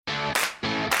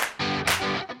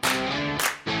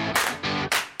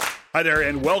Hi there,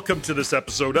 and welcome to this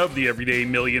episode of the Everyday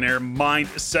Millionaire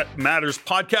Mindset Matters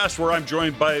podcast, where I'm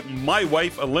joined by my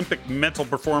wife, Olympic mental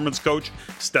performance coach,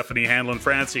 Stephanie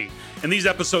Hanlon-Francie. In these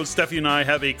episodes, Stephanie and I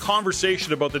have a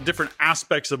conversation about the different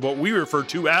aspects of what we refer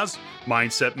to as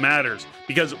Mindset Matters,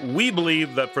 because we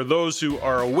believe that for those who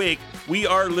are awake, we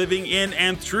are living in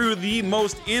and through the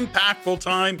most impactful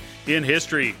time in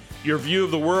history. Your view of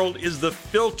the world is the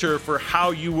filter for how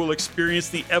you will experience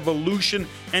the evolution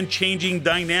and changing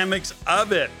dynamics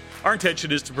of it. Our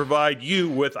intention is to provide you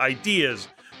with ideas,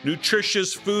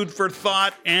 nutritious food for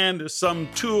thought, and some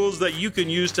tools that you can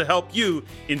use to help you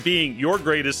in being your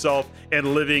greatest self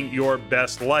and living your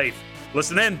best life.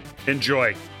 Listen in,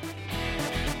 enjoy.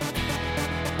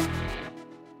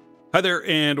 Hi there,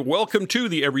 and welcome to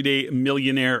the Everyday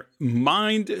Millionaire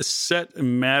Mindset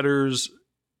Matters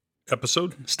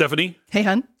episode. Stephanie? Hey,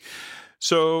 hon.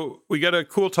 So we got a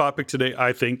cool topic today,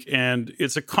 I think, and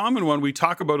it's a common one. We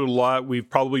talk about it a lot. We've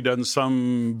probably done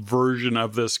some version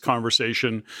of this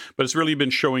conversation, but it's really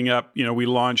been showing up. You know, we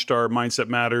launched our Mindset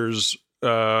Matters,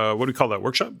 what do we call that?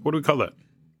 Workshop? What do we call that?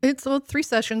 It's 3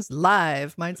 sessions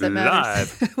live, Mindset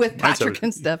Matters, with Patrick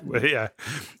and Steph. Yeah.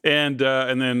 And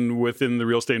then within the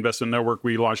Real Estate Investment Network,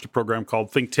 we launched a program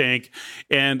called Think Tank.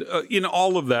 And in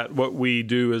all of that, what we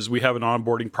do is we have an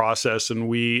onboarding process, and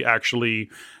we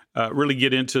actually really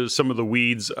get into some of the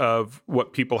weeds of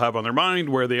what people have on their mind,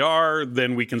 where they are,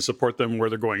 then we can support them where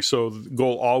they're going. So the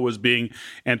goal always being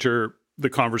enter the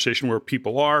conversation where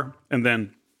people are, and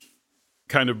then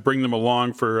kind of bring them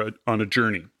along on a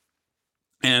journey.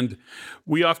 And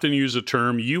we often use a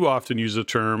term, you often use a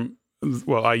term,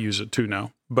 well, I use it too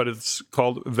now, but it's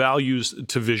called values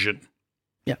to vision.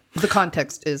 Yeah. The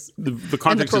context is, the context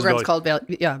and the program's is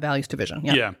called Values to Vision.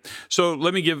 Yeah. So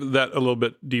let me give that a little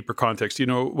bit deeper context. You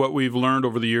know, what we've learned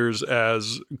over the years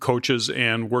as coaches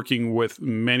and working with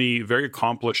many very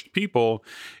accomplished people,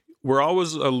 we're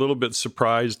always a little bit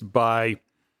surprised by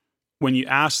when you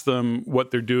ask them what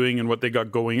they're doing and what they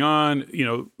got going on.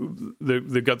 You know,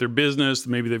 they've got their business,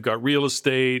 maybe they've got real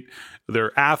estate,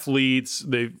 they're athletes,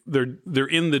 they're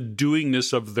in the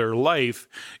doingness of their life,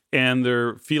 and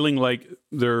they're feeling like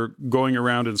they're going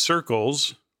around in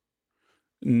circles,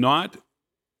 not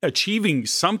achieving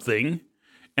something.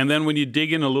 And then when you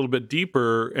dig in a little bit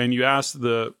deeper and you ask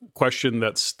the question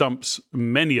that stumps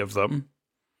many of them,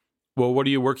 well, what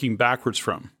are you working backwards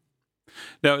from?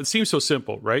 Now, it seems so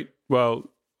simple, right? Well,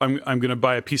 I'm going to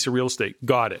buy a piece of real estate.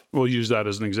 Got it. We'll use that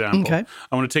as an example. Okay.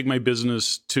 I want to take my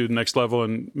business to the next level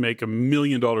and make $1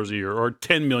 million a year, or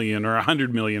 10 million, or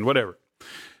 100 million, whatever.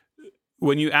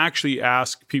 When you actually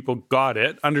ask people, got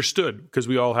it, understood, because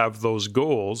we all have those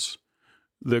goals,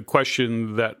 the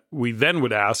question that we then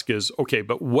would ask is, okay,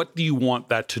 but what do you want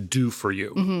that to do for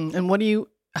you? Mm-hmm. And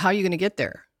how are you going to get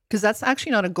there? Because that's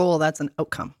actually not a goal, that's an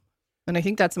outcome. And I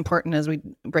think that's important as we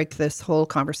break this whole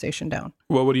conversation down.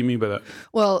 Well, what do you mean by that?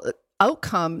 Well,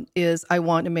 outcome is I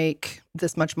want to make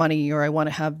this much money, or I want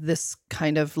to have this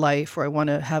kind of life, or I want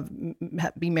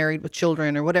to be married with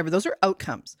children, or whatever. Those are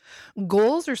outcomes.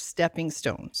 Goals are stepping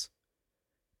stones.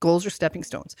 Goals are stepping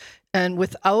stones. And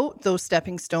without those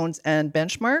stepping stones and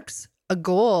benchmarks, a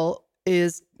goal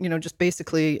is, just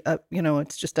basically,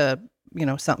 it's just a,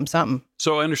 something.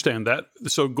 So I understand that.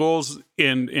 So goals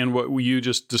in what you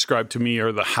just described to me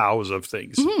are the hows of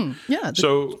things. Mm-hmm. Yeah.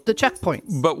 The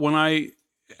checkpoints. But when I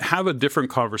have a different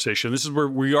conversation, this is where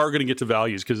we are going to get to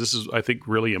values, because this is, I think,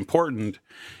 really important,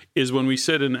 is when we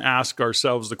sit and ask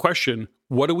ourselves the question,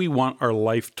 what do we want our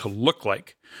life to look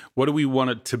like? What do we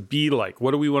want it to be like?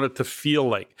 What do we want it to feel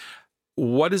like?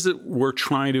 What is it we're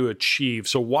trying to achieve?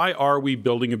 So why are we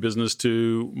building a business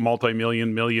to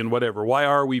multi-million, million, whatever? Why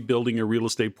are we building a real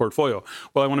estate portfolio?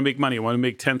 Well, I want to make money. I want to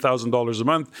make $10,000 a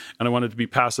month, and I want it to be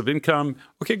passive income.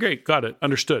 Okay, great. Got it.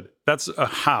 Understood. That's a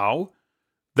how.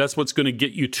 That's what's going to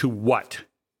get you to what?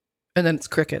 And then it's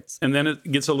crickets. And then it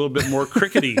gets a little bit more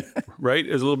crickety, right?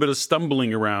 There's a little bit of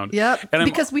stumbling around. Yeah,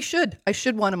 because I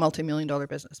should want a multi-million-dollar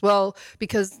business. Well,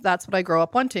 because that's what I grew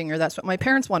up wanting, or that's what my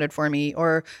parents wanted for me,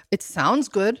 or it sounds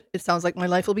good. It sounds like my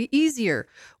life will be easier.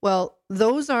 Well,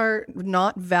 those are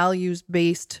not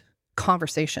values-based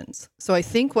conversations. So I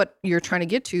think what you're trying to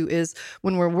get to is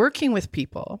when we're working with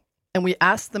people and we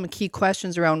ask them key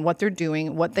questions around what they're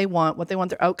doing, what they want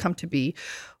their outcome to be,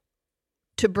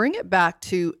 to bring it back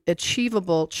to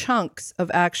achievable chunks of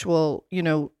actual,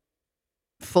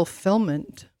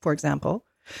 fulfillment, for example,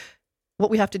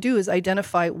 what we have to do is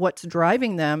identify what's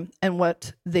driving them and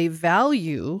what they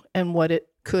value and what it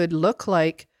could look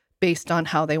like based on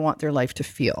how they want their life to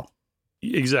feel.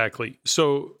 Exactly.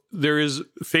 So there is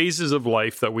phases of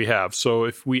life that we have. So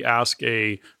if we ask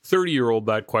a 30-year-old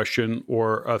that question,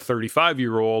 or a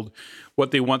 35-year-old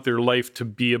what they want their life to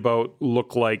be about,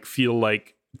 look like, feel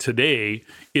like today,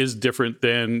 is different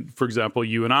than, for example,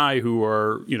 you and I, who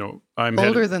are, I'm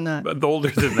older than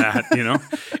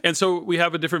that. And so we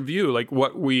have a different view, like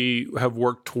what we have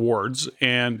worked towards.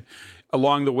 And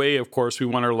along the way, of course, we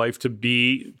want our life to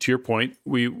be, to your point,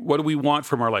 what do we want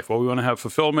from our life? Well, we want to have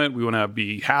fulfillment. We want to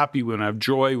be happy. We want to have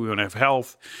joy. We want to have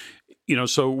health.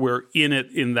 So we're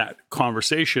in that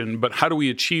conversation. But how do we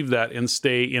achieve that and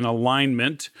stay in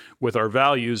alignment with our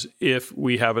values if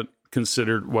we haven't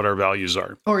considered what our values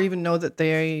are? Or even know that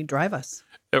they drive us,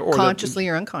 or consciously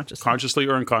or unconsciously. Consciously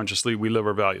or unconsciously, we live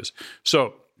our values.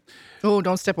 So,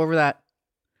 don't step over that.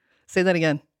 Say that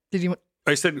again. Did you?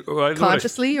 I said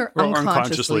consciously or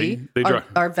unconsciously,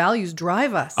 our values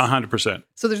drive us. 100%.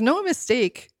 So there's no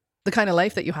mistake the kind of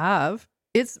life that you have.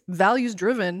 It's values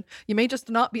driven. You may just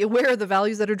not be aware of the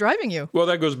values that are driving you. Well,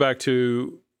 that goes back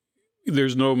to,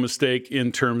 there's no mistake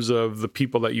in terms of the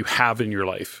people that you have in your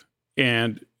life.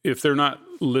 And if they're not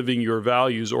living your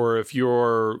values, or if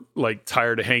you're like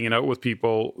tired of hanging out with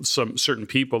people, some certain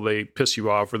people, they piss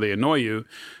you off or they annoy you,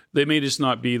 they may just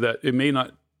not be that. It may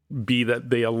not be that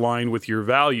they align with your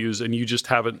values and you just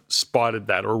haven't spotted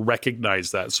that or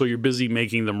recognized that. So you're busy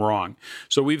making them wrong.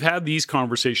 So we've had these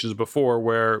conversations before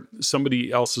where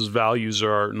somebody else's values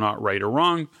are not right or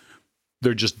wrong.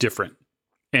 They're just different.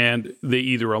 And they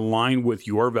either align with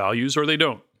your values or they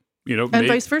don't, and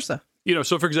vice versa.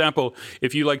 So for example,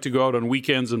 if you like to go out on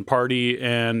weekends and party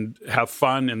and have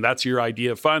fun, and that's your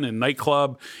idea of fun, and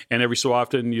nightclub, and every so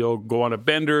often you'll go on a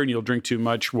bender and you'll drink too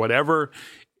much, whatever,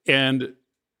 and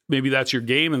maybe that's your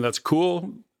game and that's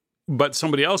cool, but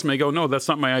somebody else may go, no, that's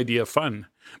not my idea of fun.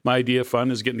 My idea of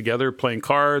fun is getting together, playing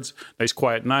cards, nice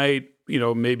quiet night,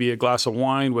 maybe a glass of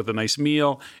wine with a nice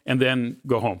meal, and then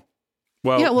go home.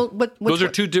 Well, but those are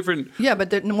two different. Yeah,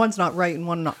 but one's not right and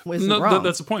one isn't wrong.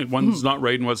 That's the point. One's not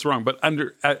right and one's wrong. But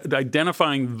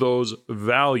identifying those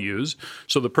values,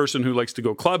 so the person who likes to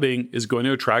go clubbing is going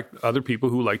to attract other people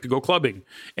who like to go clubbing,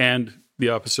 and the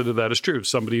opposite of that is true.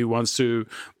 Somebody who wants to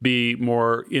be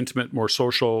more intimate, more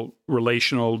social,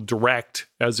 relational, direct,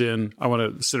 as in, I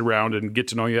want to sit around and get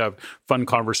to know you, have fun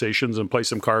conversations and play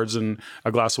some cards and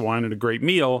a glass of wine and a great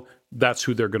meal, that's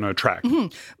who they're going to attract.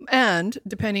 Mm-hmm. And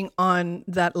depending on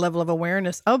that level of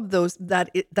awareness of those, that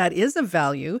is a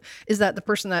value, is that the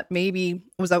person that maybe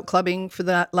was out clubbing for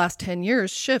that last 10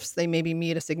 years shifts. They maybe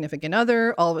meet a significant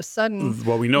other, all of a sudden.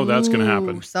 Well, we know that's going to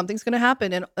happen. Something's going to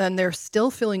happen. And they're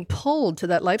still feeling pulled to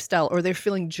that lifestyle, or they're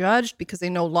feeling judged because they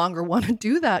no longer want to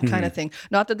do that kind of thing.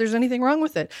 Not that there's anything wrong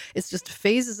with it. It's just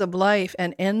phases of life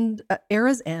and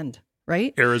eras end,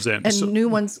 right? Eras end. And new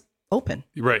ones open.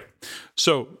 Right.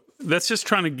 So that's just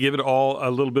trying to give it all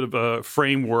a little bit of a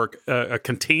framework, a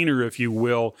container, if you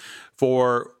will,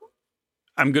 for,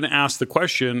 I'm going to ask the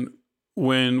question,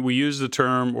 when we use the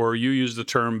term, or you use the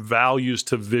term, values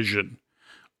to vision,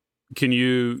 can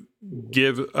you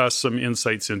give us some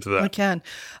insights into that? I can.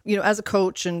 As a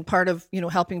coach and part of,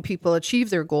 helping people achieve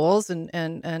their goals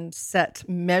and set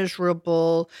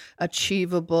measurable,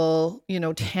 achievable,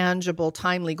 tangible,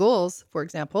 timely goals, for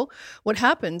example, what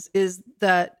happens is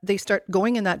that they start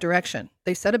going in that direction.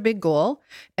 They set a big goal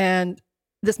and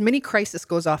this mini crisis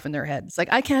goes off in their head. It's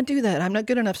like, I can't do that. I'm not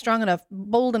good enough, strong enough,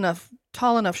 bold enough,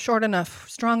 tall enough, short enough,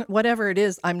 strong, whatever it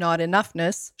is, I'm not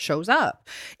enoughness shows up.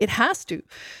 It has to,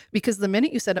 because the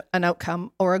minute you set an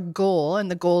outcome or a goal, and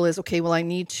the goal is, okay, well, I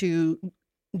need to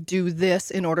do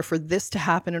this in order for this to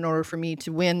happen, in order for me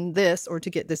to win this or to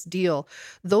get this deal.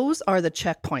 Those are the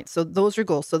checkpoints. So those are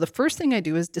goals. So the first thing I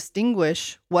do is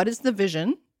distinguish what is the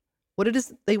vision, what it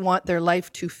is they want their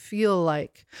life to feel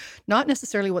like, not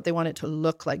necessarily what they want it to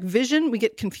look like. Vision, we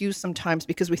get confused sometimes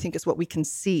because we think it's what we can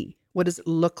see. What does it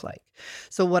look like?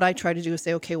 So what I try to do is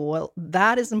say, okay, well,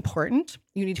 that is important.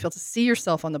 You need to be able to see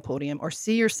yourself on the podium, or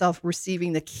see yourself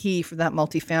receiving the key for that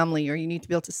multifamily, or you need to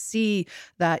be able to see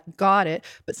that, got it.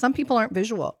 But some people aren't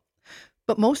visual.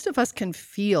 But most of us can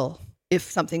feel if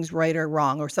something's right or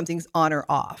wrong, or something's on or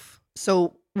off.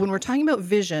 So when we're talking about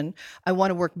vision, I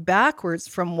want to work backwards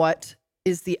from what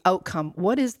is the outcome.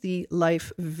 What is the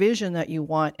life vision that you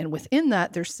want? And within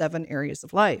that, there's 7 areas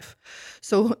of life.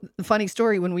 So the funny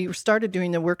story, when we started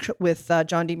doing the workshop with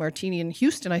John DeMartini in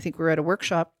Houston, I think we were at a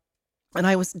workshop, and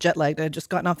I was jet lagged. I had just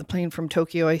gotten off the plane from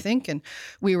Tokyo, I think. And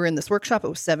we were in this workshop. It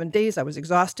was 7 days. I was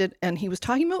exhausted. And he was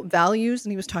talking about values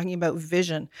and he was talking about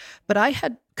vision. But I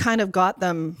had kind of got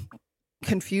them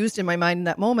confused in my mind in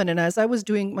that moment. And as I was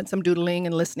doing some doodling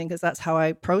and listening, because that's how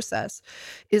I process,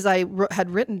 is I had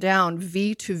written down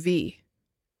V to V.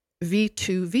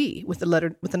 V2V with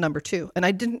the number 2. And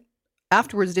I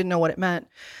afterwards didn't know what it meant.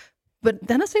 But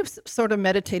then as I was sort of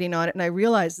meditating on it, and I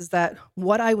realized is that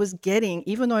what I was getting,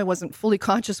 even though I wasn't fully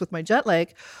conscious with my jet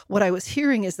lag, what I was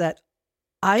hearing is that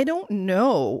I don't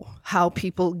know how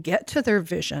people get to their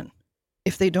vision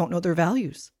if they don't know their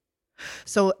values.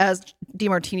 So as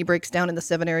DeMartini breaks down in the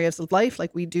 7 areas of life,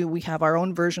 like we do, we have our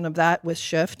own version of that with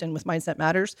Shift and with Mindset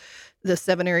Matters. The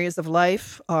 7 areas of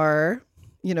life are,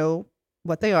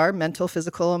 what they are: mental,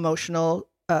 physical, emotional,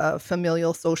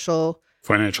 familial, social,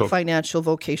 financial,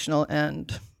 vocational,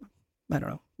 and I don't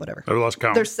know, whatever. I lost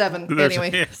count. There's 7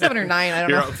 anyway, 7 or 9. I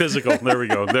don't know. Physical. There we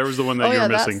go. There was the one that you're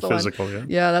missing. Physical. One.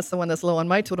 Yeah, that's the one that's low on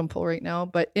my totem pole right now.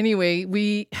 But anyway,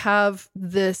 we have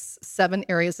this 7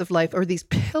 areas of life, or these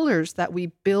pillars that we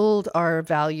build our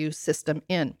value system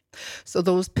in. So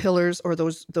those pillars, or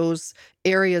those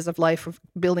areas of life, of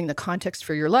building the context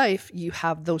for your life, you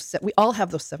have those. We all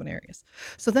have those 7 areas.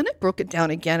 So then I broke it down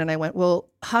again, and I went, well,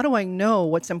 how do I know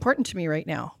what's important to me right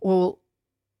now? Well,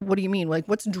 what do you mean? Like,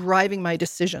 what's driving my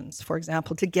decisions, for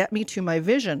example, to get me to my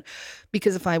vision?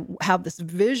 Because if I have this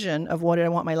vision of what I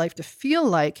want my life to feel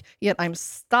like, yet I'm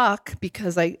stuck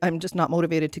because I'm just not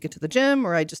motivated to get to the gym,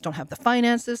 or I just don't have the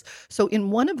finances. So in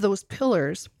one of those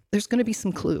pillars, there's going to be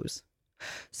some clues.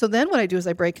 So then what I do is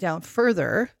I break down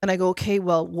further and I go, okay,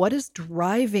 well, what is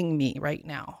driving me right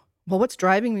now? Well, what's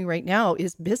driving me right now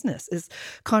is business, is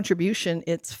contribution,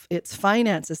 it's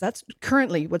finances. That's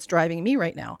currently what's driving me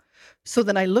right now. So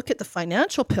then I look at the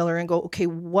financial pillar and go, okay,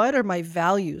 what are my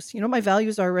values? You know, my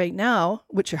values are right now,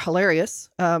 which are hilarious.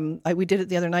 We did it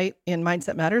the other night in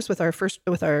Mindset Matters with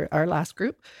our last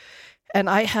group. And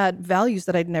I had values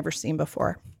that I'd never seen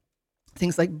before.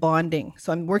 Things like bonding.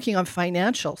 So I'm working on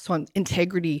financial. So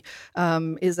integrity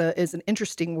is an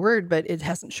interesting word, but it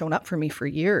hasn't shown up for me for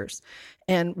years.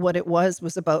 And what it was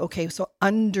about, okay, so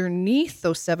underneath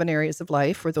those 7 areas of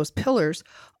life, or those pillars,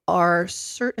 are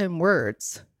certain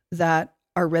words that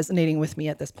are resonating with me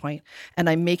at this point. And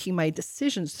I'm making my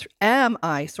decisions. Am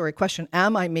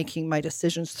I making my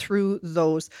decisions through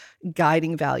those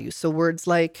guiding values? So words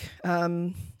like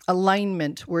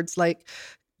alignment, words like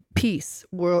peace,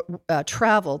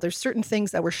 travel. There's certain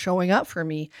things that were showing up for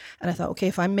me. And I thought, okay,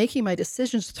 if I'm making my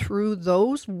decisions through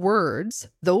those words,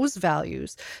 those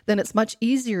values, then it's much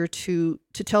easier to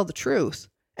tell the truth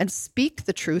and speak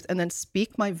the truth, and then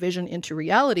speak my vision into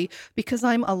reality, because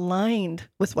I'm aligned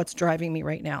with what's driving me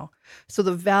right now. So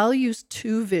the values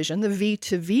to vision, the V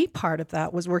to V part of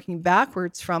that, was working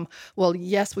backwards from, well,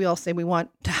 yes, we all say we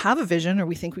want to have a vision, or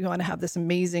we think we want to have this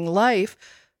amazing life,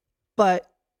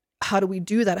 but how do we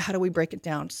do that? How do we break it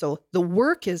down? So the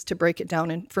work is to break it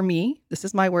down. And for me, this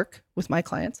is my work with my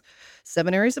clients,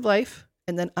 7 areas of life.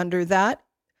 And then under that,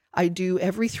 I do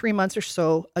every 3 months or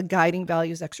so a guiding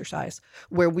values exercise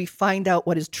where we find out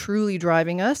what is truly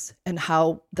driving us and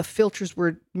how the filters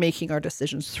we're making our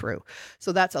decisions through.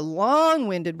 So that's a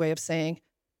long-winded way of saying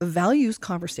a values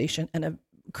conversation and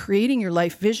creating your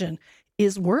life vision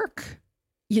is work.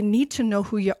 You need to know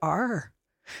who you are,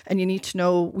 and you need to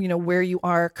know, where you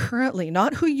are currently,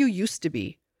 not who you used to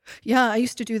be. Yeah, I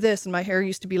used to do this and my hair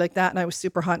used to be like that and I was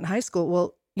super hot in high school.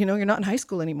 Well, you're not in high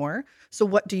school anymore. So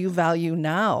what do you value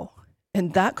now?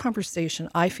 And that conversation,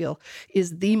 I feel,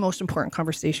 is the most important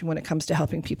conversation when it comes to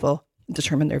helping people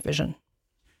determine their vision.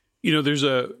 There's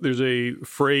a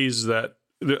phrase that,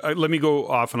 let me go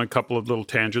off on a couple of little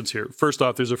tangents here. First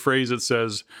off, there's a phrase that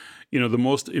says, the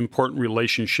most important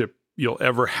relationship you'll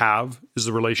ever have is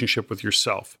the relationship with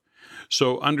yourself.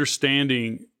 So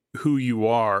understanding who you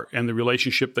are and the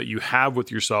relationship that you have with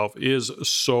yourself is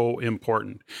so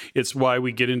important. It's why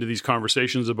we get into these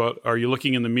conversations about, are you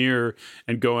looking in the mirror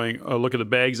and going, oh, look at the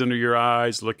bags under your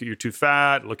eyes, look at you're too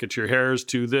fat, look at your hair is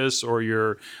too this, or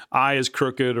your eye is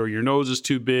crooked, or your nose is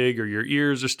too big, or your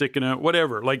ears are sticking out,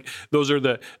 whatever. Like those are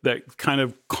that kind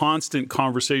of constant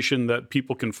conversation that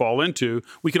people can fall into.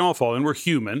 We can all fall in. We're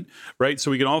human, right?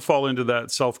 So we can all fall into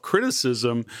that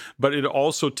self-criticism, but it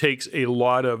also takes a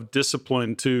lot of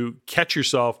discipline to catch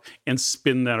yourself and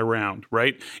spin that around,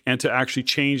 right? And to actually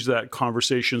change that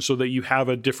conversation so that you have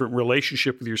a different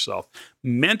relationship with yourself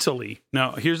mentally.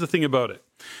 Now, here's the thing about it.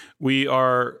 We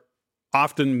are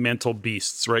often mental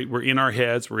beasts, right? We're in our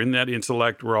heads, we're in that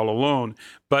intellect, we're all alone,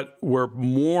 but we're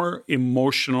more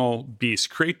emotional beasts.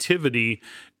 Creativity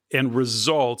and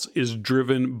results is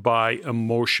driven by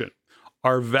emotion.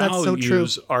 Our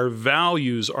values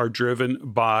are driven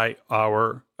by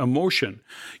our emotion.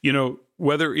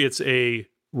 Whether it's a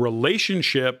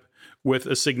relationship with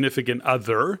a significant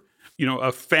other,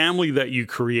 a family that you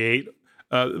create,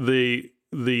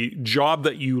 the job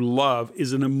that you love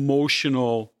is an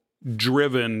emotional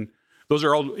driven. those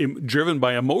are all driven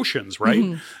by emotions,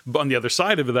 right? But on the other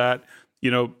side of that,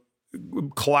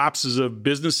 collapses of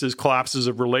businesses, collapses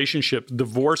of relationships,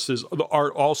 divorces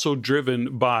are also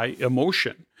driven by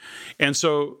emotion. And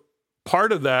so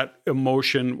part of that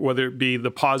emotion, whether it be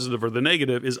the positive or the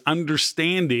negative, is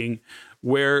understanding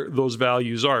where those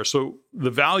values are. So the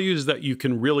values that you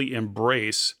can really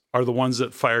embrace are the ones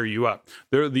that fire you up.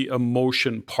 They're the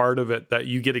emotion part of it that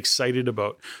you get excited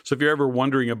about. So if you're ever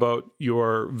wondering about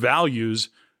your values,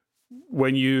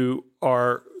 when you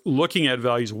are looking at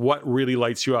values, what really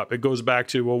lights you up? It goes back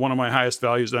to, well, one of my highest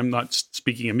values, I'm not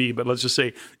speaking of me, but let's just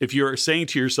say if you're saying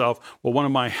to yourself, well, one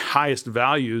of my highest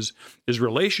values is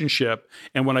relationship.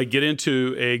 And when I get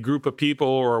into a group of people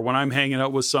or when I'm hanging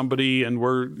out with somebody and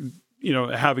we're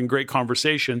having great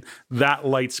conversation, that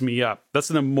lights me up. That's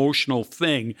an emotional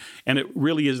thing. And it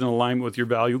really is in alignment with your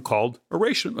value called a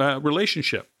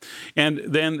relationship. And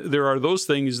then there are those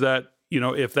things that,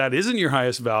 if that isn't your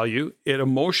highest value, it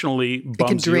emotionally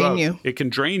bums you out. It can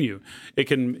drain you. It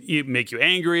can make you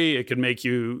angry. It can make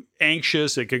you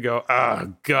anxious. It could go,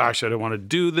 oh gosh, I don't want to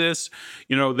do this.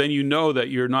 Then you know that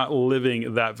you're not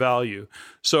living that value.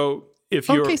 So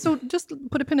so just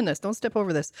put a pin in this. Don't step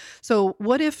over this. So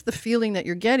what if the feeling that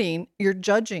you're getting, you're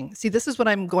judging? See, this is what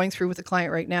I'm going through with a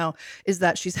client right now, is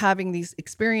that she's having these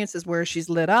experiences where she's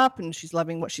lit up and she's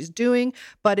loving what she's doing,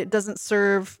 but it doesn't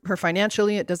serve her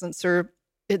financially. It doesn't serve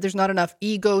there's not enough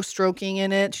ego stroking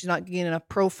in it. She's not getting enough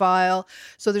profile.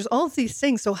 So there's all of these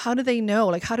things. So how do they know?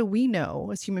 Like, how do we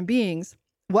know as human beings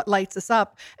what lights us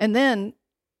up? And then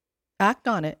act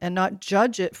on it and not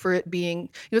judge it for it being,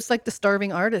 it's like the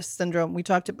starving artist syndrome. We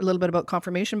talked a little bit about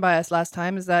confirmation bias last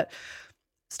time, is that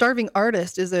starving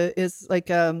artist is like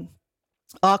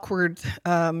awkward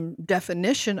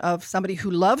definition of somebody who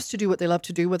loves to do what they love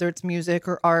to do, whether it's music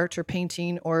or art or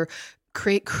painting or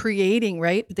creating,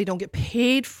 right? But they don't get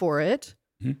paid for it.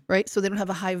 Right. So they don't have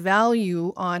a high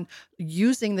value on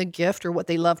using the gift or what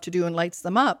they love to do and lights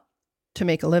them up to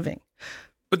make a living.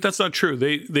 But that's not true.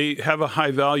 They have a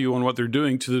high value on what they're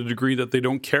doing to the degree that they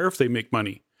don't care if they make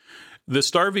money. The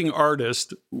starving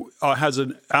artist has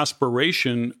an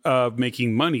aspiration of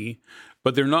making money,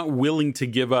 but they're not willing to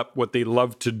give up what they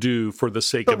love to do for the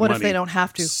sake of money. But what if they don't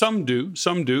have to? Some do.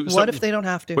 What if they don't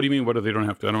have to? What do you mean, what if they don't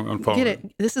have to? I don't follow. Get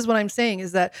it? This is what I'm saying,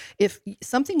 is that if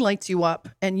something lights you up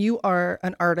and you are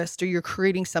an artist or you're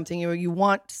creating something or you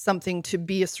want something to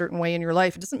be a certain way in your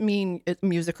life, it doesn't mean it's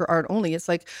music or art only. It's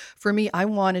like, for me, I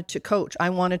wanted to coach. I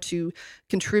wanted to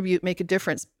contribute, make a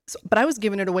difference. But I was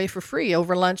giving it away for free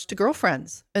over lunch to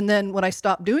girlfriends. And then when I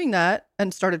stopped doing that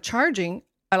and started charging,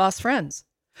 I lost friends.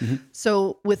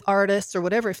 So with artists or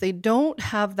whatever, if they don't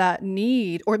have that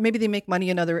need, or maybe they make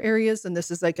money in other areas, and this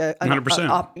is like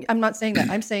 100%. I'm not saying that.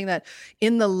 I'm saying that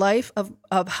in the life of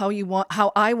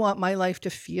how I want my life to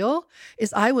feel,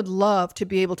 is I would love to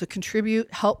be able to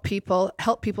contribute, help people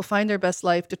find their best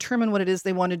life, determine what it is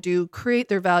they want to do, create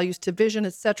their values to vision,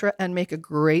 etc., and make a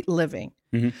great living.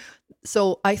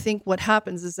 So I think what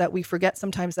happens is that we forget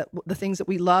sometimes that the things that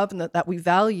we love and that we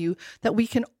value, that we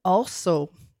can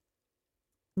also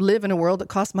live in a world that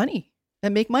costs money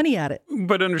and make money at it.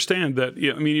 But understand that,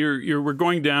 we're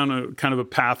going down a kind of a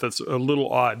path that's a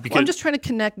little odd. Because I'm just trying to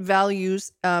connect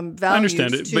values to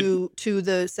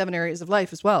the 7 areas of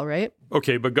life as well, right?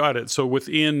 Okay, but got it. So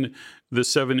within the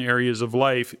 7 areas of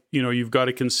life, you've got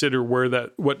to consider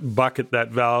what bucket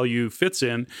that value fits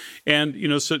in.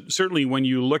 And, so certainly when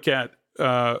you look at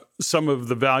some of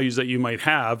the values that you might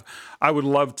have, I would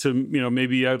love to,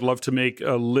 maybe I'd love to make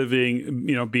a living,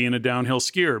 being a downhill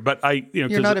skier. But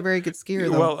you're not a very good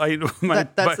skier, though. Well,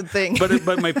 that's the thing.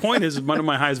 but my point is, one of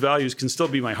my highest values can still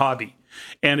be my hobby,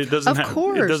 and it doesn't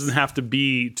have to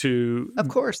be to. Of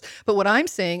course, but what I'm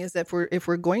saying is that if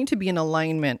we're going to be in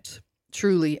alignment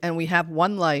truly, and we have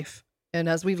one life, and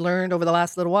as we've learned over the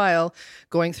last little while,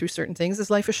 going through certain things, this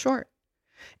life is short.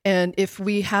 And if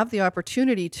we have the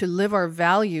opportunity to live our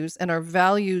values, and our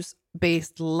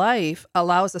values-based life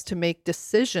allows us to make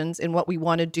decisions in what we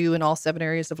want to do in all 7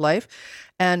 areas of life.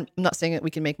 And I'm not saying that we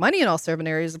can make money in all 7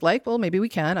 areas of life. Well, maybe we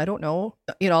can. I don't know,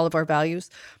 in all of our values.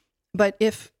 But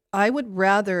if I would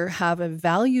rather have a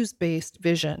values-based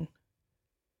vision,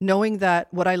 knowing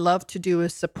that what I love to do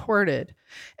is supported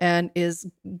and is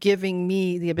giving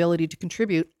me the ability to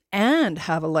contribute, and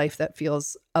have a life that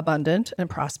feels abundant and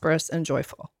prosperous and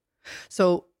joyful.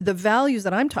 So the values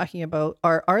that I'm talking about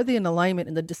are they in alignment,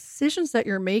 in the decisions that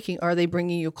you're making? Are they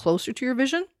bringing you closer to your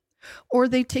vision, or are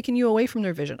they taking you away from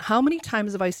their vision? How many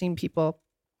times have I seen people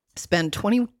spend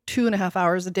 22 and a half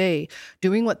hours a day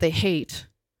doing what they hate,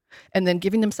 and then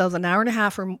giving themselves an hour and a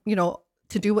half or,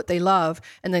 to do what they love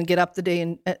and then get up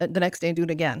the next day and do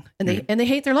it again. And they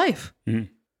hate their life.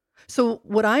 Mm-hmm. So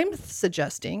what I'm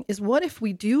suggesting is, what if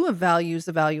we do a values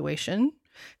evaluation,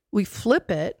 we flip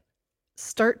it,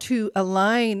 start to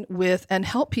align with and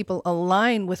help people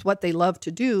align with what they love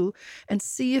to do, and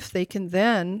see if they can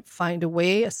then find a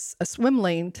way, a swim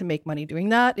lane to make money doing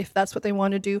that, if that's what they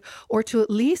want to do, or to at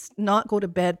least not go to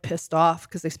bed pissed off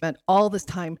because they spent all this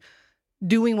time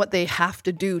doing what they have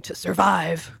to do to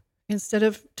survive instead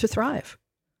of to thrive.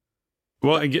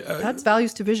 Well, that's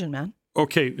values to vision, man.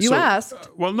 Okay. You asked.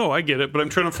 Well, no, I get it, but I'm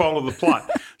trying to follow the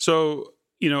plot. So,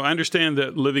 I understand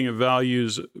that living a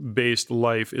values-based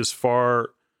life is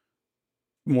far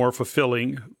more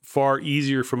fulfilling, far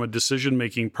easier from a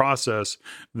decision-making process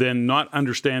than not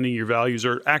understanding your values,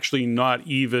 or actually not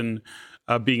even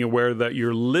being aware that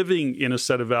you're living in a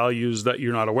set of values that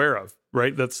you're not aware of,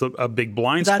 right? That's a big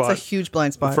blind spot. That's a huge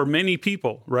blind spot. For many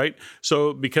people, right?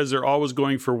 So because they're always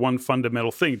going for one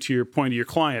fundamental thing, to your point of your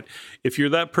client. If you're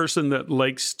that person that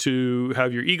likes to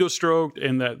have your ego stroked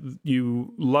and that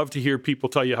you love to hear people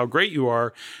tell you how great you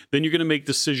are, then you're going to make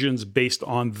decisions based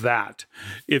on that.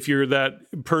 If you're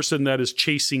that person that is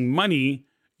chasing money,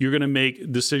 you're going to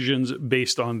make decisions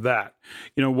based on that.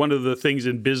 One of the things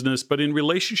in business, but in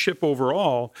relationship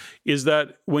overall, is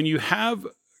that when you have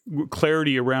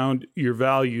clarity around your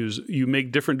values, you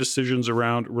make different decisions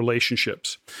around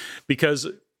relationships. Because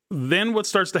then what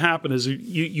starts to happen is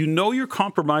you're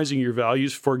compromising your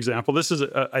values. For example, this is,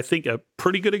 I think, a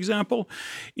pretty good example,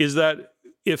 is that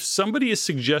if somebody is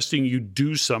suggesting you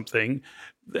do something,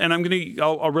 and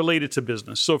I'll relate it to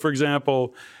business. So, for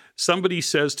example, somebody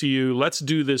says to you, let's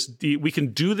do this. We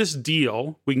can do this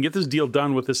deal. We can get this deal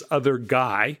done with this other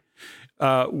guy.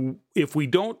 If we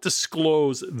don't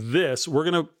disclose this, we're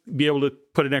going to be able to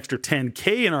put an extra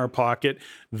 $10K in our pocket.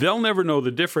 They'll never know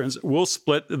the difference. We'll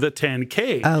split the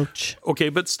 $10K. Ouch. Okay,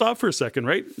 but stop for a second,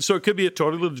 right? So it could be a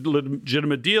totally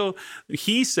legitimate deal.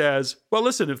 He says, well,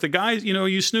 listen, if the guy,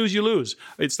 you snooze, you lose.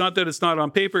 It's not that it's not on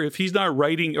paper. If he's not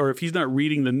writing or if he's not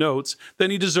reading the notes,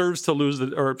 then he deserves to lose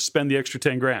or spend the extra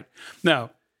 10 grand. Now,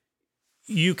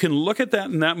 you can look at that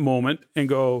in that moment and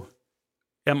go,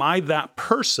 am I that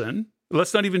person?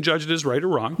 Let's not even judge it as right or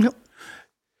wrong. Nope.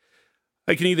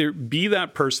 I can either be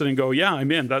that person and go, yeah,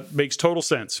 I'm in. That makes total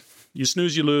sense. You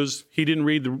snooze, you lose. He didn't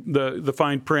read the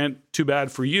fine print. Too bad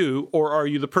for you. Or are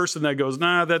you the person that goes,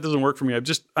 nah, that doesn't work for me.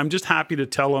 I'm just happy to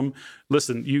tell him,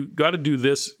 listen, you got to do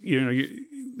this,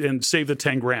 and save the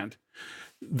 10 grand.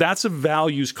 That's a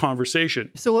values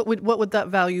conversation. So what would that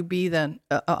value be then?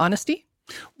 Honesty?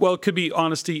 Well, it could be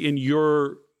honesty in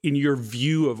your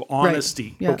view of honesty,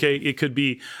 right. Yeah. Okay? It could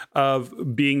be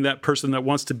of being that person that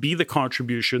wants to be the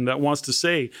contribution, that wants to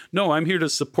say, no, I'm here to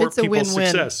support people's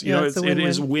success. It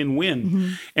is win-win.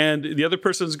 Mm-hmm. And the other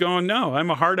person's going, no,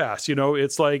 I'm a hard ass.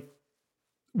 It's like,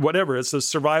 whatever, it's the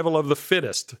survival of the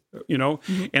fittest,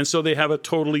 Mm-hmm. And so they have a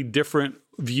totally different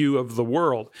view of the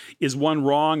world. Is one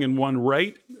wrong and one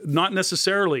right? Not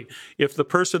necessarily. If the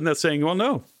person that's saying, well,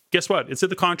 no, guess what? It's in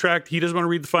the contract. He doesn't want to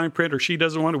read the fine print, or she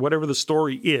doesn't want to, whatever the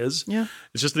story is. Yeah.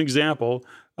 It's just an example.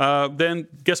 Then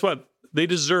guess what? They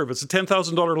deserve. It's a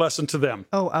 $10,000 lesson to them.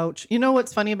 Oh, ouch. You know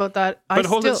what's funny about that?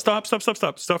 Hold it. Stop for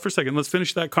a second. Let's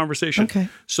finish that conversation. Okay.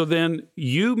 So then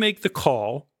you make the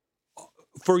call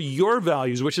for your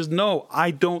values, which is, no,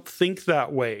 I don't think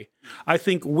that way. I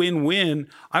think win-win.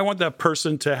 I want that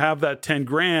person to have that 10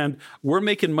 grand. We're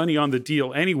making money on the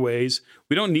deal anyways.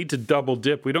 We don't need to double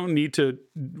dip. We don't need to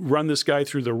run this guy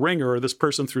through the ringer or this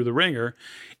person through the ringer.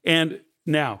 And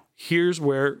now here's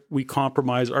where we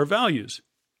compromise our values.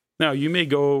 Now you may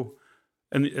go,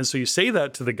 and so you say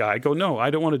that to the guy, go, no,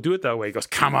 I don't want to do it that way. He goes,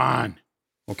 come on.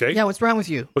 Okay. Yeah. What's wrong with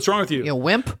you? What's wrong with you? You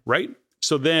wimp. Right.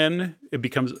 So then it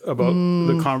becomes about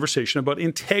the conversation about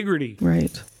integrity.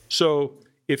 Right. So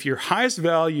if your highest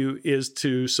value is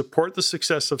to support the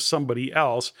success of somebody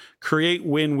else, create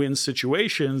win-win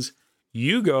situations,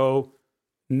 you go,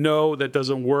 no, that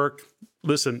doesn't work.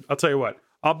 Listen, I'll tell you what,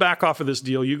 I'll back off of this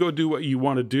deal. You go do what you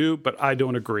want to do, but I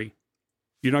don't agree.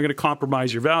 You're not going to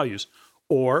compromise your values.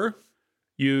 Or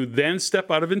you then step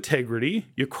out of integrity,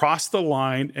 you cross the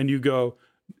line, and you go,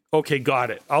 okay, got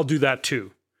it. I'll do that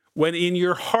too. When in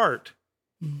your heart,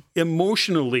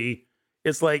 emotionally,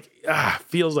 it's like,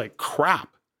 feels like crap.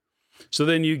 So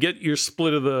then you get your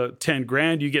split of the 10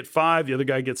 grand, you get 5, the other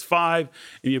guy gets 5,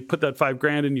 and you put that 5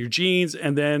 grand in your jeans.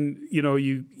 And then,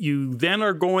 you then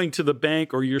are going to the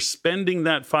bank, or you're spending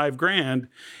that 5 grand.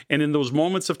 And in those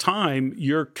moments of time,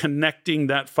 you're connecting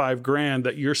that 5 grand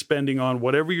that you're spending on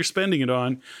whatever you're spending it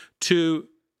on to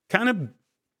kind of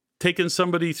taken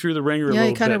somebody through the ringer a Yeah, little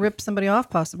you kind bit. of ripped somebody off,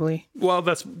 possibly. Well,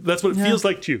 that's what it feels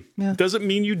like to you. Yeah. Doesn't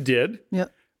mean you did. Yeah.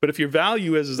 But if your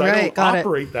value is I Right, don't got it.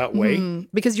 operate that way,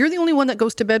 Because you're the only one that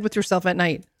goes to bed with yourself at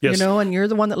night, Yes. and you're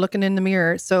the one that looking in the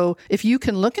mirror. So if you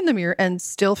can look in the mirror and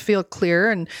still feel clear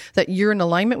and that you're in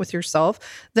alignment with yourself,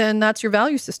 then that's your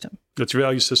value system. that's your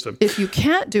value system. If you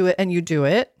can't do it and you do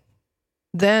it,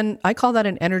 then I call that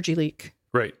an energy leak.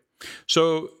 Right.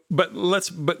 So, but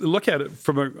look at it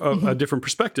from a different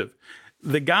perspective.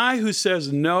 The guy who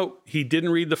says, no, he didn't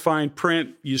read the fine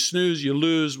print, you snooze, you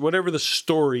lose, whatever the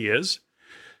story is,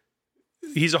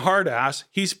 he's a hard ass.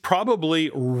 He's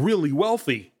probably really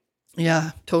wealthy,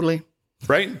 Yeah, totally.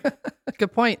 right?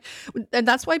 Good point. And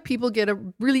that's why people get a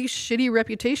really shitty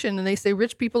reputation and they say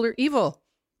rich people are evil,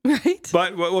 right?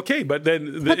 But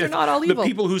then But they're not all evil. The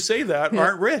people who say that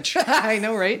aren't rich, I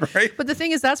know, right? right? But the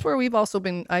thing is, that's where we've also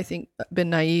been, I think, been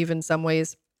naive in some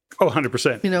ways, Oh,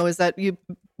 100%. is that you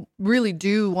really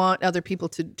do want other people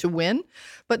to win.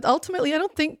 But ultimately, I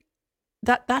don't think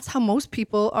that's how most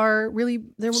people are really,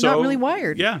 they're not really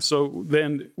wired. Yeah. So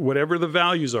then whatever the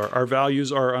values are, our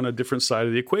values are on a different side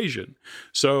of the equation.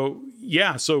 So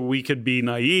yeah, so we could be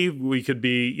naive. We could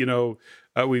be,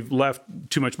 we've left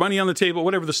too much money on the table,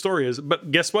 whatever the story is.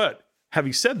 But guess what?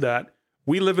 Having said that,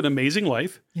 we live an amazing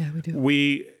life. Yeah, we do.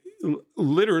 We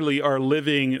literally are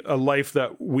living a life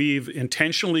that we've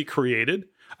intentionally created.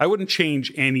 I wouldn't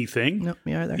change anything. Nope,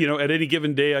 me either. At any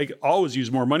given day, I always use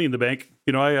more money in the bank.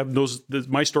 I have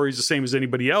my story is the same as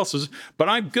anybody else's, but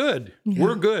I'm good. Yeah.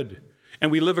 We're good. And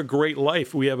we live a great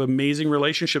life. We have amazing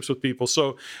relationships with people.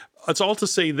 So it's all to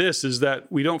say this is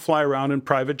that we don't fly around in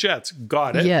private jets.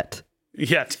 Got it. Yet.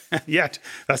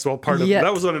 That's all part of Yet.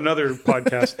 that was on another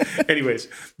podcast. Anyways,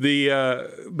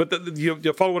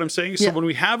 you follow what I'm saying? So Yeah. when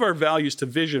we have our values to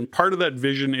vision, part of that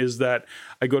vision is that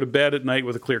I go to bed at night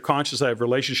with a clear conscience. I have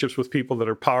relationships with people that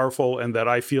are powerful and that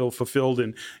I feel fulfilled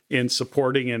in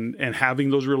supporting and having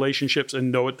those relationships,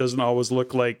 and no, it doesn't always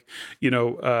look like,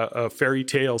 a fairy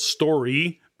tale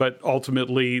story. But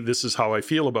ultimately, this is how I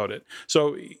feel about it.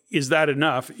 So is that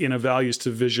enough in a values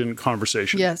to vision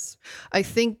conversation? Yes, I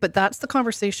think, but that's the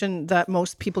conversation that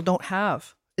most people don't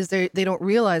have, is they don't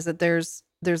realize that there's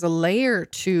a layer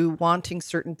to wanting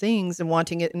certain things and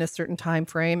wanting it in a certain time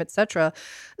frame, et cetera,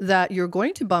 that you're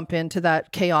going to bump into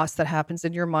that chaos that happens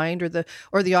in your mind,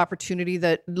 or the opportunity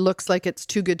that looks like it's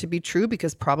too good to be true,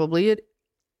 because probably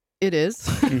it is,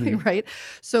 right?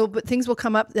 So, but things will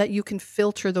come up that you can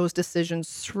filter those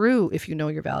decisions through if you know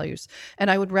your values. And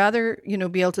I would rather,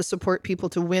 be able to support people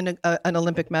to win an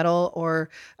Olympic medal, or,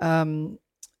 do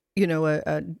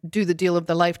the deal of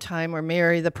the lifetime, or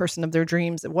marry the person of their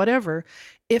dreams, whatever,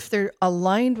 if they're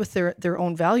aligned with their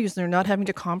own values, and they're not having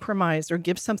to compromise or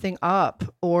give something up,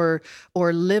 or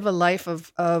live a life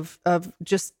of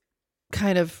just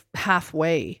kind of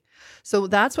halfway. So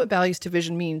that's what values to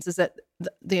vision means, is that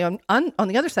on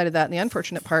the other side of that, and the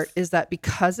unfortunate part is that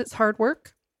because it's hard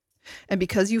work, and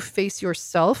because you face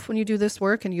yourself when you do this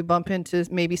work, and you bump into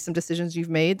maybe some decisions you've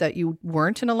made that you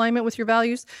weren't in alignment with your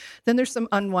values, then there's some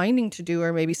unwinding to do,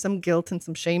 or maybe some guilt and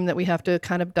some shame that we have to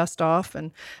kind of dust off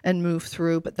and move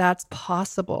through. But that's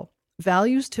possible.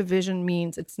 Values to vision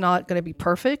means it's not going to be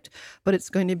perfect, but it's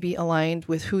going to be aligned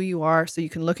with who you are. So you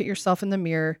can look at yourself in the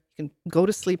mirror, you can go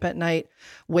to sleep at night,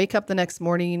 wake up the next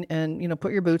morning, and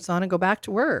put your boots on and go back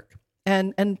to work,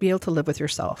 and be able to live with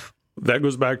yourself. That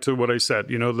goes back to what I said.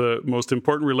 The most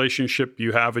important relationship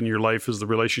you have in your life is the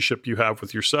relationship you have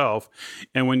with yourself.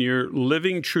 And when you're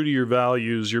living true to your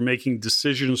values, you're making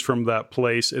decisions from that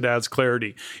place. It adds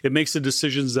clarity. It makes the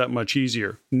decisions that much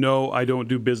easier. No, I don't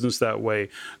do business that way.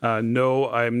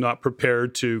 No, I'm not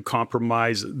prepared to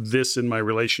compromise this in my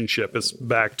relationship. It's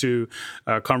back to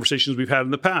conversations we've had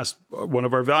in the past. One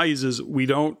of our values is we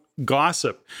don't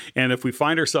gossip. And if we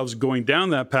find ourselves going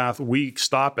down that path, we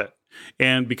stop it.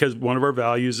 And because one of our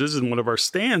values is, and one of our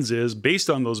stands is based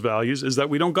on those values, is that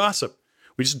we don't gossip.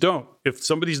 We just don't. If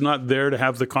somebody's not there to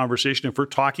have the conversation, if we're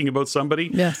talking about somebody,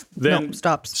 then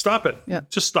stop it. Yeah.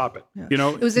 Just stop it. Yeah.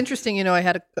 It was interesting. I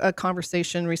had a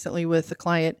conversation recently with a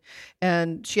client,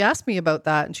 and she asked me about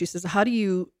that. And she says, how do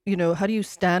you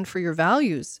stand for your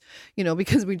values?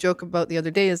 Because we joke about the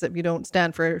other day is that if you don't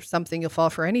stand for something, you'll fall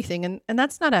for anything. And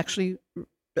that's not actually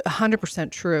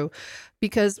 100% true,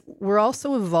 because we're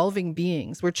also evolving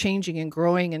beings. We're changing and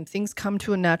growing, and things come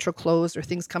to a natural close, or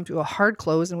things come to a hard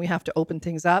close, and we have to open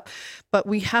things up. But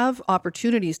we have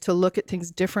opportunities to look at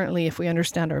things differently if we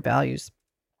understand our values.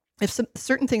 If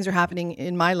certain things are happening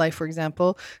in my life, for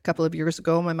example, a couple of years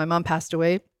ago when my mom passed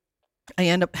away, I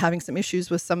end up having some issues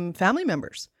with some family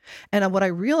members. And what I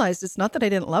realized is not that I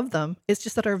didn't love them, it's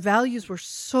just that our values were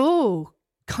so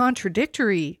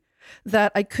contradictory.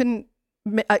 that I couldn't,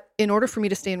 in order for me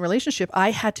to stay in relationship,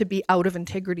 I had to be out of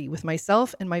integrity with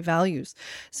myself and my values.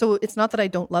 So it's not that I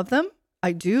don't love them.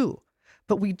 I do.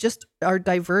 But we just are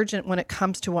divergent when it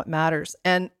comes to what matters.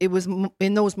 And it was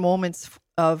in those moments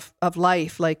of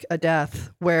life, like a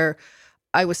death, where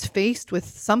I was faced with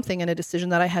something and a decision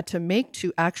that I had to make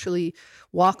to actually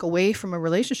walk away from a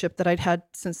relationship that I'd had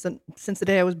since the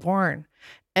day I was born.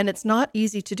 And it's not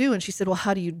easy to do. And she said, well,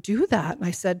 how do you do that? And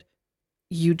I said,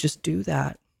 you just do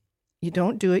that. You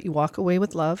don't do it. You walk away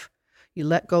with love. You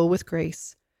let go with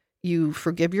grace. You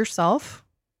forgive yourself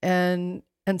and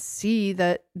see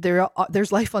that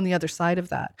there's life on the other side of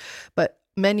that. But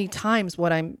many times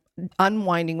what I'm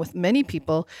unwinding with many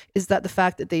people is that the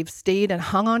fact that they've stayed and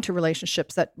hung on to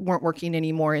relationships that weren't working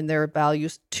anymore in their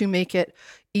values to make it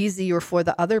easier for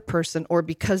the other person or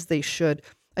because they should.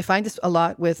 I find this a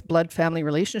lot with blood family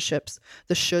relationships.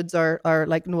 The shoulds are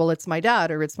like, well, it's my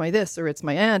dad, or it's my this, or it's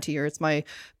my auntie, or it's my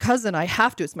cousin. I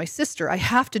have to. It's my sister. I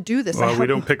have to do this. Well, we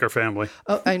don't pick our family.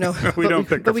 Oh, I know. we don't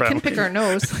pick our family. But we can pick our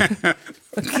nose.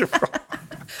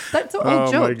 That's an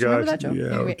old joke. Do you remember that joke?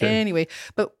 Yeah, anyway,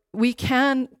 but we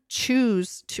can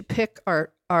choose to pick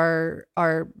our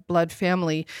blood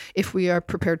family if we are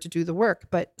prepared to do the work.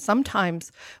 But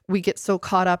sometimes we get so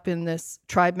caught up in this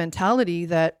tribe mentality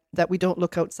that we don't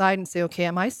look outside and say, okay,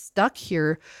 am I stuck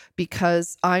here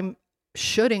because I'm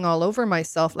shoulding all over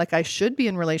myself like I should be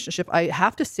in relationship? I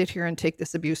have to sit here and take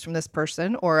this abuse from this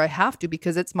person, or I have to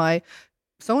because it's my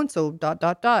so-and-so ...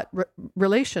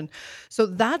 relation. So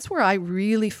that's where I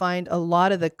really find a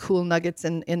lot of the cool nuggets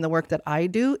in the work that I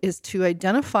do, is to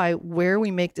identify where we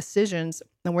make decisions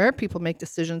and where people make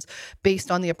decisions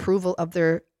based on the approval of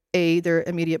their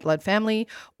immediate blood family,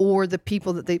 or the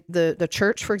people that the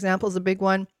church, for example, is a big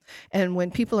one. And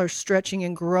when people are stretching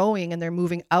and growing and they're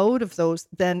moving out of those,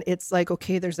 then it's like,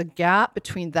 okay, there's a gap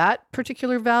between that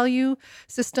particular value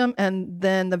system and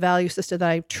then the value system that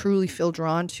I truly feel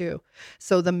drawn to.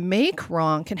 So the make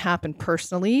wrong can happen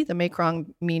personally. The make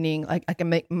wrong meaning I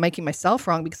can making myself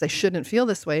wrong because I shouldn't feel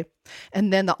this way.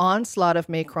 And then the onslaught of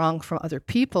make wrong from other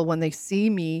people when they see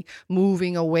me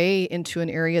moving away into an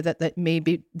area that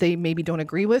maybe they don't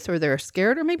agree with, or they're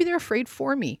scared, or maybe they're afraid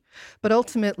for me. But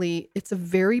ultimately, it's a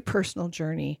very personal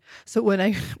journey. So when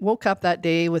I woke up that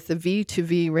day with the V to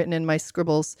V written in my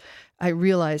scribbles, I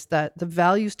realized that the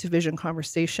values to vision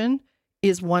conversation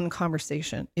is one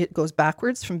conversation. It goes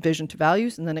backwards from vision to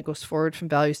values, and then it goes forward from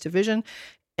values to vision.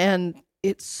 And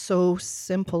it's so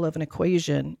simple of an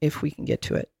equation if we can get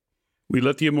to it. We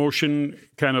let the emotion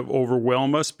kind of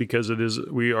overwhelm us because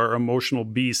we are emotional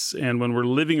beasts. And when we're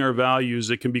living our values,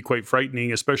 it can be quite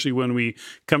frightening, especially when we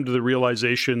come to the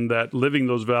realization that living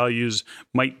those values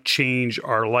might change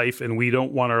our life, and we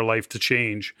don't want our life to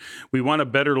change. We want a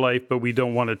better life, but we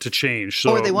don't want it to change.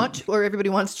 So, or everybody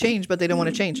wants change, but they don't want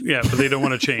to change. Yeah, but they don't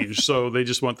want to change. So they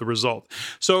just want the result.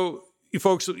 So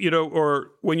folks,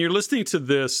 or when you're listening to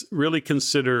this, really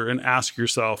consider and ask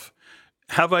yourself,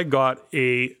 have I got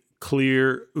a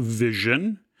clear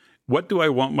vision? What do I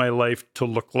want my life to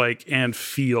look like and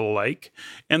feel like?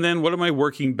 And then what am I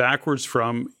working backwards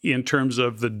from in terms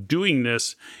of the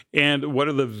doingness? And what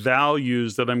are the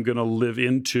values that I'm going to live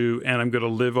into and I'm going to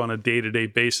live on a day-to-day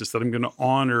basis, that I'm going to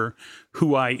honor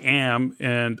who I am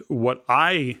and what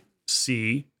I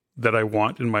see that I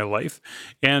want in my life,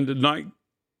 and not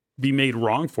be made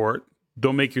wrong for it.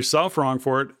 Don't make yourself wrong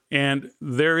for it. And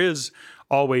there is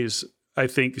always, I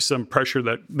think, some pressure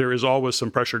goes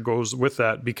with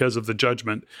that because of the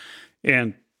judgment.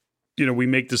 And, we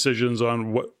make decisions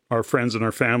on what our friends and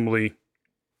our family,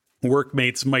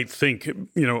 workmates might think,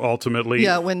 ultimately.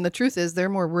 Yeah, when the truth is they're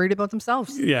more worried about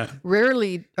themselves. Yeah.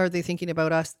 Rarely are they thinking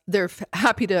about us. They're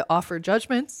happy to offer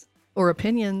judgments or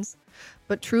opinions.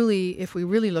 But truly, if we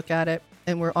really look at it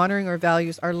and we're honoring our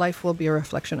values, our life will be a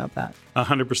reflection of that.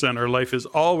 100%. Our life is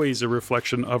always a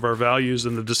reflection of our values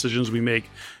and the decisions we make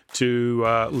to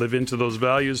live into those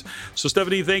values. So,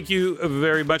 Stephanie, thank you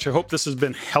very much. I hope this has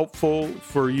been helpful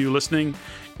for you listening.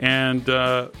 And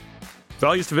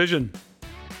values to vision.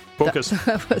 Focus.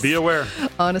 Be aware.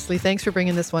 Honestly, thanks for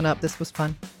bringing this one up. This was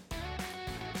fun.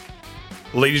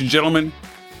 Ladies and gentlemen,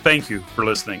 thank you for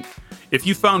listening. If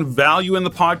you found value in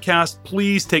the podcast,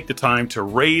 please take the time to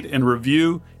rate and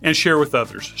review and share with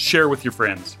others. Share with your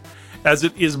friends. As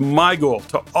it is my goal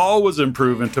to always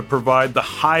improve and to provide the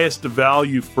highest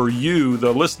value for you,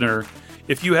 the listener.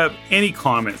 If you have any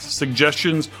comments,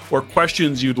 suggestions, or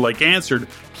questions you'd like answered,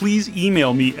 please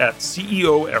email me at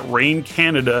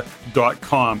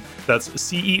ceo@reincanada.com. That's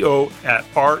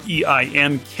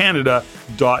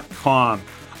ceo@reincanada.com.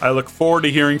 I look forward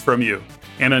to hearing from you.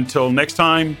 And until next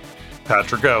time,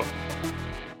 Patrick out.